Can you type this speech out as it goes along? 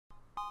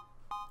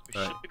We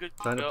Right. should be good.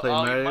 Time to go. play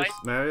Oh,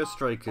 Mario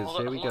Strikers. hold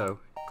on, Here we hold on. go.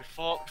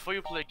 Before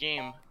you play a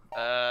game,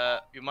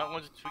 you might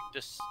want to tweak the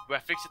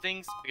graphics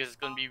settings because it's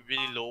gonna be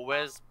really low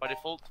res by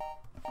default.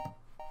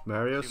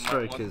 Mario So you might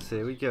Strikers.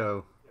 Here we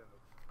go.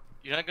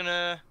 You're not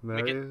gonna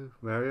make it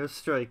Mario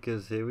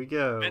Strikers. Here we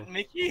go. bit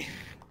Mickey.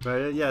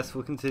 Mario. Yes,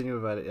 we'll continue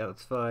about it. Yeah,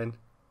 that's fine.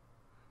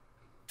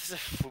 This is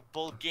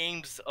football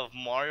games of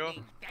Mario.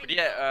 But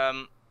yeah,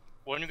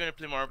 when you're gonna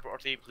play Mario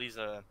Party, please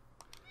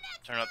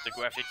turn up the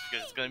graphics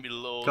because it's gonna be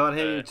low. Can't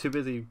hear you. Too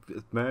busy.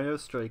 Mario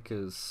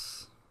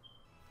Strikers.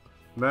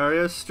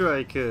 Mario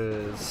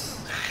Strikers.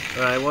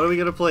 Alright, what are we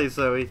gonna play,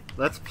 Zoe?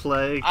 Let's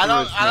play grudge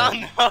I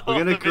don't know. We're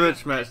gonna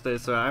grudge match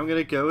this, so I'm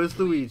gonna go as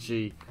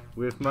Luigi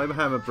with my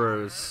Hammer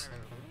Bros.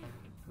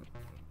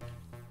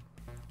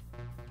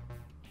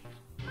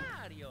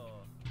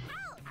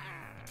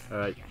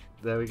 Alright,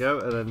 there we go,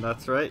 and then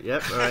that's right,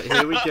 yep, alright,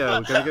 here we go.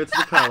 We're gonna go to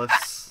the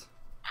palace.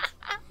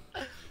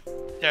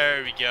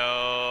 There we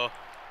go.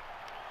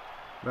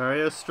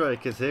 Mario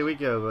Strikers, here we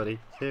go, buddy.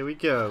 Here we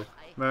go.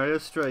 Mario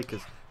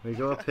Strikers. We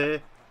go up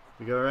here,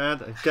 we go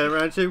around, get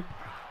around you.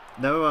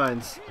 Never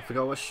mind, I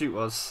forgot what shoot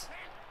was.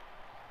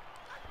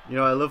 You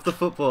know, I love the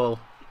football.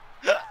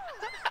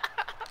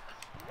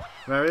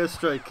 Mario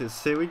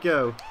Strikers, here we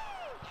go.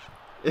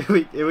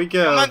 Here we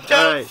go.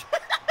 Alright,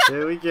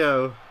 here we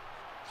go.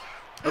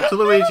 Up to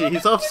Luigi,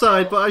 he's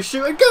offside, but I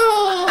shoot a goal!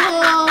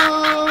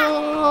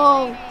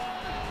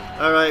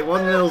 Alright,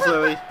 1-0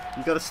 Zoe.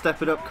 You gotta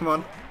step it up, come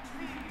on.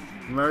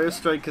 Mario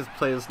Strikers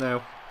players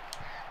now.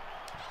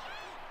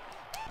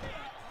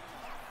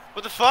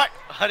 What the fuck?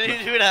 How did you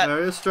do that?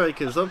 Mario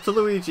Strikers, up to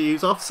Luigi,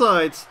 he's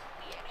offside.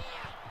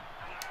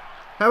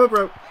 Hammer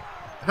bro.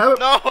 Hammer.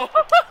 No!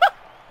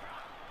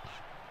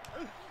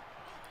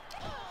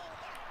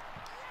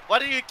 Why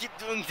do you keep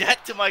doing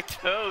that to my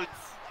toads?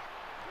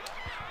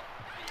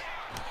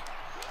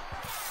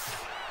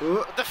 Ooh,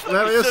 What the fuck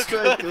Mario is so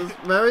Strikers.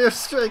 good? Mario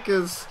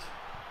Strikers.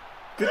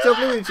 Good job,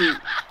 Luigi.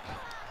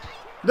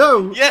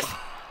 No! Yes! No!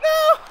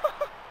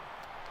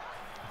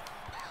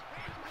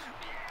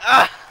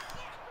 Ah!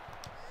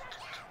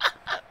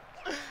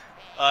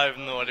 I have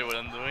no idea what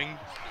I'm doing.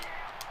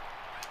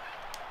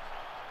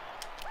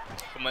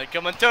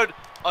 Come on, Toad!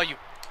 Oh, you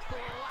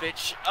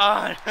bitch!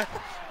 Ah!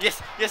 Yes,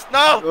 yes,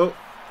 no! Oh,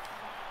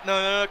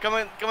 No, come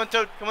on,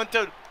 Toad! Come on,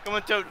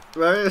 Toad!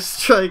 Mario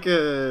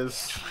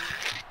Strikers.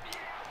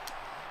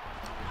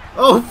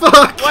 Oh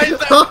fuck! Why is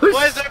Oh,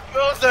 that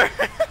closer?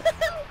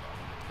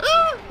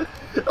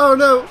 oh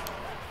no!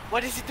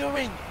 What is he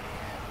doing?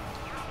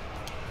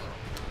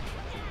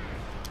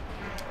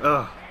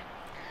 Oh.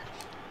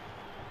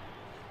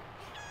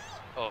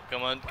 Oh,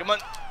 come on!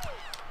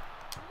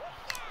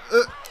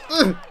 Uh.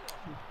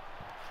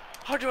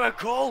 How do I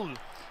goal?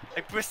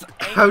 I press A.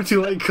 How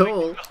do I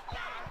goal?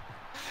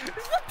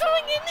 It's not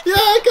doing anything!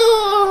 Yeah,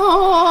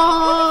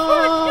 goal!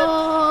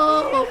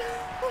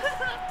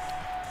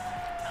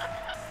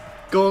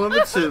 Goal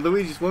number 2.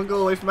 Luigi's 1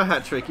 goal away from a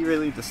hat trick. You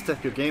really need to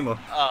step your game up.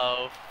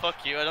 Oh,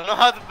 fuck you. I don't know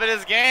how to play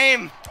this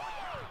game.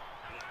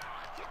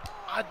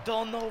 I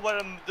don't know what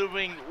I'm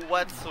doing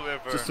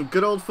whatsoever. Just some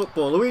good old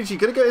football. Luigi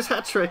gonna get his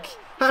hat trick.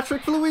 Hat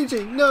trick for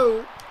Luigi.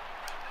 No.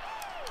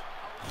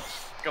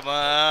 Come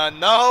on.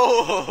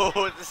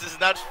 No. This is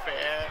not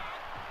fair.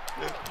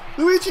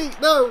 Luigi,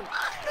 no.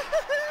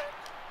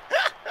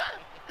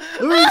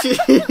 Luigi.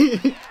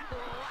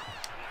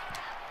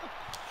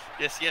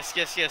 Yes.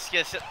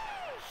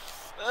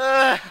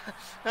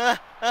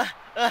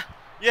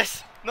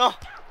 Yes. No.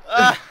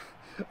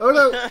 Oh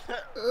no.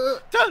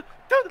 Don't.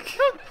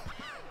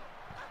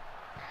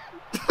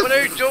 What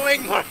are you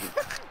doing?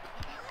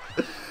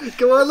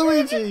 Come on,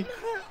 Luigi.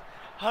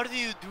 How do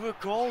you do a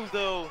goal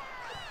though?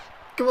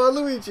 Come on,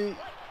 Luigi.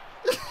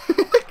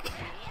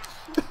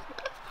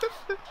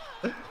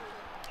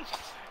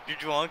 You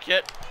drunk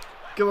yet?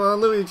 Come on,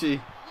 Luigi.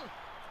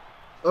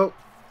 Oh.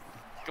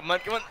 Come on.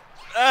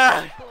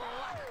 Ah!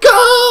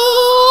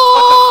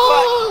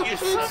 Goal! What the fuck?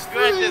 You're It's so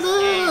good at this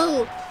 3-0.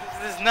 game.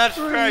 This is not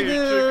fair.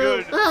 You're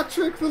too good. Hat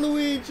trick for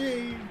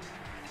Luigi.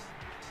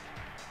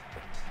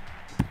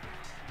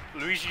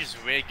 Luigi's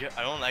rig.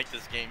 I don't like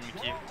this game,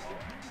 Miki.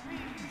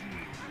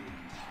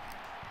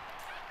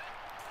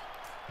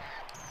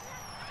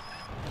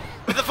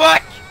 What the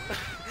fuck?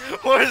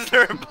 What is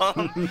there a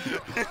bomb?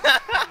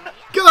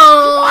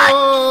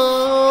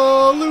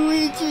 Goal!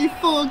 Luigi,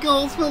 4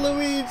 goals for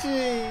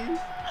Luigi.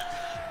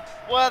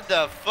 What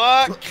the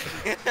fuck?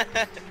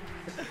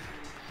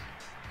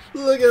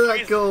 Look at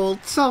that goal,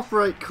 top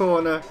right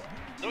corner.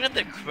 Look at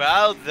the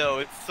crowd though,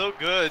 it's so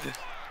good.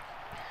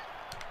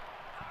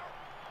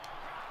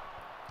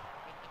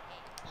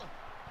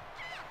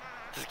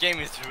 This game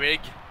is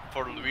rigged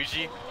for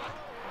Luigi.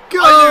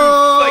 Goal! Are you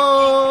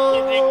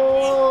fucking kidding me?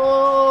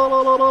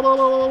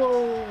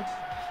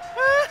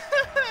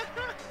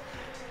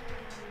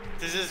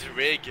 This is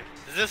rigged.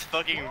 This is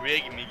fucking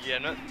rigged, Miki.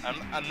 I'm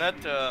not.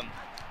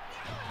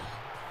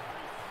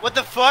 What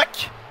the fuck?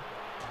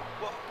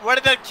 Where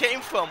did that came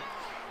from?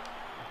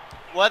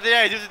 What did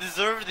I do to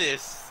deserve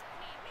this?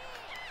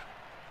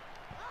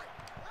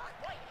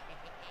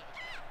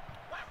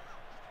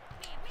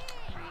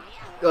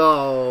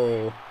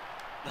 Oh.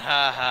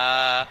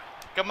 Haha.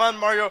 Come on,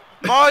 Mario.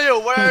 Mario,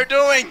 what are you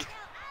doing?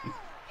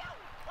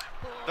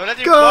 Don't let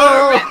him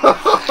Go!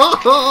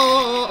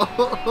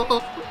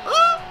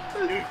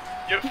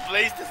 You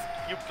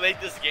played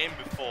this game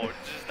before.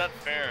 This is not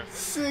fair.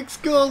 6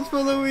 goals for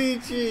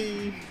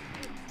Luigi.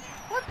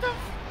 What the?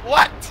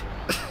 What?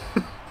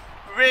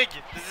 Rig.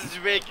 This is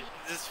rig.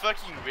 This is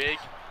fucking rig.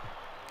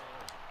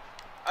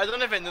 I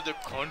don't even know the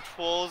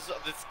controls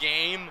of this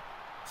game,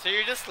 so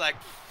you're just like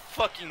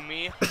fucking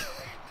me.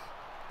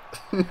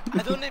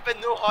 I don't even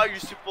know how you're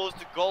supposed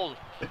to goal.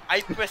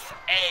 I press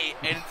A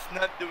and it's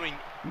not doing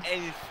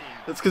anything.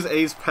 That's because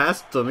A's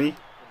past, dummy.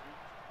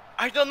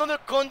 I don't know the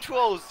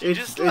controls. You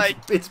just like.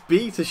 It's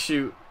B to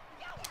shoot.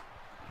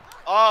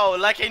 Oh,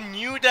 like I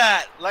knew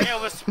that. Like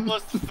I was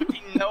supposed to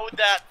fucking know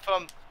that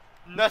from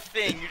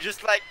nothing. You're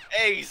just like,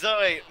 hey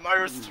Zoe,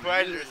 Mario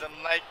Striders.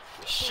 I'm like,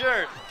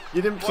 sure.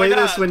 You didn't play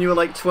this when you were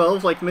like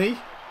 12 like me?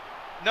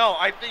 No,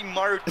 I played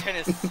Mario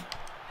Tennis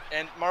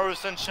and Mario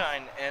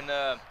Sunshine and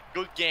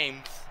good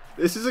games.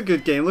 This is a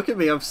good game. Look at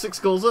me. I'm 6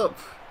 goals up.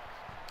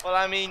 Well,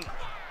 I mean,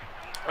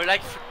 I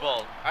like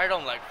football. I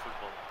don't like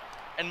football.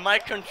 In my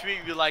country,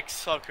 we like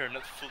soccer,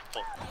 not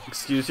football.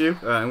 Excuse you?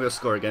 Alright, I'm going to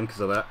score again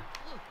because of that.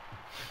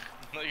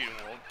 No, you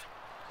won't.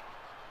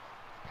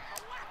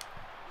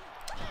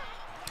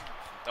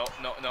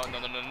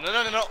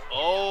 No.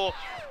 Oh.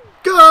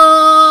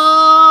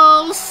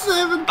 Goal!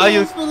 7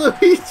 goals for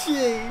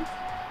Luigi!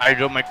 I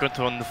dropped my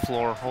control on the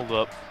floor. Hold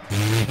up.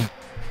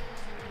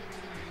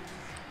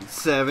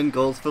 7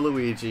 goals for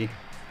Luigi.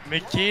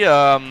 Mickey, you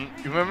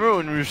remember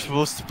when we were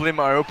supposed to play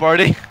Mario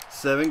Party?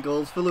 7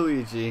 goals for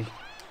Luigi.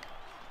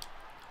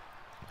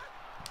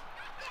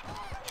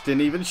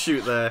 Didn't even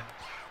shoot there.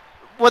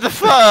 What the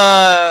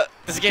fuck?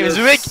 This game is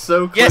rigged.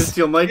 So close to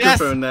your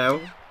microphone now.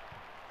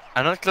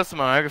 I'm not close to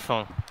my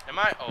microphone. Am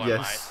I? Oh,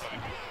 yes. am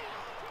I?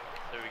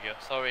 There we go.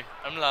 Sorry,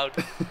 I'm loud.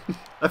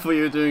 I thought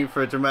you were doing it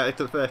for a dramatic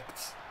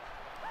effect.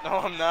 No,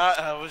 I'm not.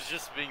 I was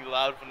just being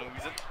loud for no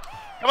reason.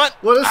 Come on!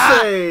 What a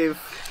save!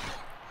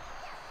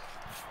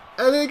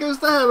 And here goes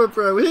the hammer,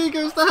 bro. Here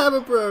goes the hammer,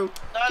 bro.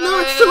 No,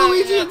 it's to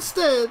Luigi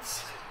instead.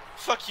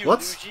 Fuck you,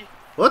 What? Luigi.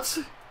 What?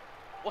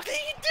 What did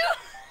you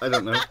do? I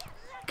don't know.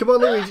 Come on,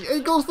 Luigi.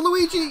 8 goals for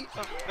Luigi.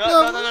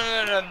 No,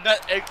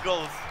 not 8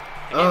 goals.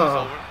 The game is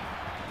over.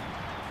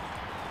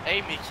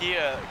 Hey, Miki,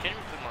 can you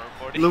play Mario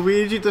Party?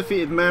 Luigi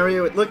defeated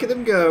Mario. Look at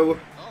him go.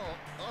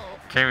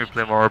 Can we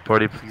play Mario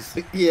Party, please?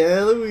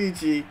 Yeah,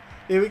 Luigi.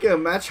 Here we go.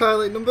 Match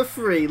highlight number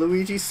 3.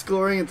 Luigi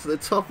scoring into the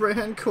top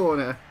right-hand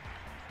corner.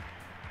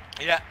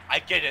 Yeah, I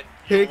get it.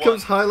 Here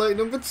comes highlight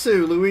number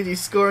 2. Luigi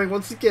scoring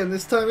once again,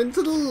 this time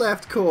into the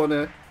left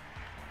corner.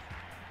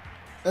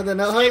 And then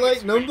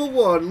highlight number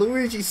 1.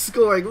 Luigi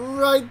scoring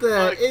right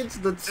there into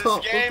the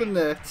top of the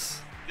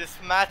net. This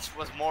match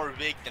was more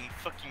rigged than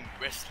fucking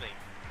wrestling.